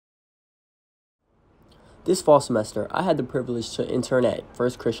This fall semester, I had the privilege to intern at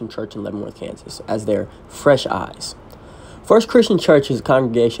First Christian Church in Leavenworth, Kansas, as their fresh eyes. First Christian Church is a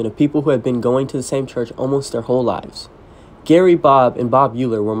congregation of people who have been going to the same church almost their whole lives. Gary, Bob, and Bob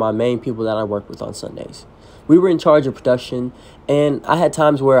Euler were my main people that I worked with on Sundays. We were in charge of production, and I had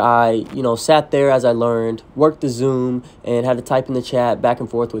times where I, sat there as I learned, worked the Zoom, and had to type in the chat back and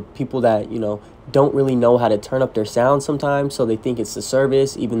forth with people that, don't really know how to turn up their sound sometimes, so they think it's the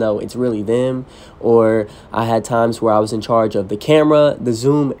service, even though it's really them. Or I had times where I was in charge of the camera, the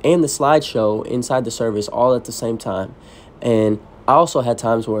Zoom, and the slideshow inside the service all at the same time. And I also had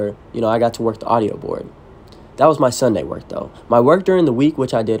times where, I got to work the audio board. That was my Sunday work, though. My work during the week,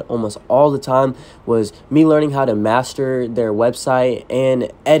 which I did almost all the time, was me learning how to master their website and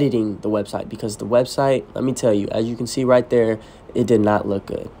editing the website. Because the website, let me tell you, as you can see right there, it did not look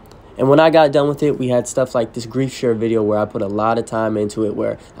good. And when I got done with it, we had stuff like this grief share video where I put a lot of time into it,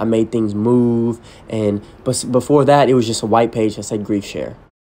 where I made things move. But before that, it was just a white page that said grief share.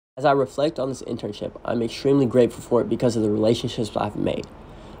 As I reflect on this internship, I'm extremely grateful for it because of the relationships I've made.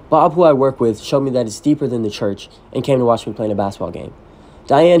 Bob, who I work with, showed me that it's deeper than the church and came to watch me play in a basketball game.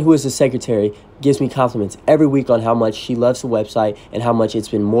 Diane, who is the secretary, gives me compliments every week on how much she loves the website and how much it's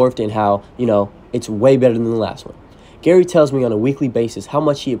been morphed and how, it's way better than the last one. Gary tells me on a weekly basis how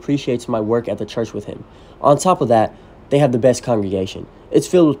much he appreciates my work at the church with him. On top of that, they have the best congregation. It's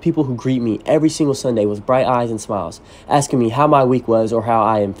filled with people who greet me every single Sunday with bright eyes and smiles, asking me how my week was or how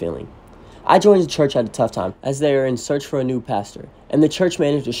I am feeling. I joined the church at a tough time, as they are in search for a new pastor, and the church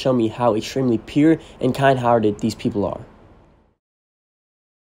managed to show me how extremely pure and kind-hearted these people are.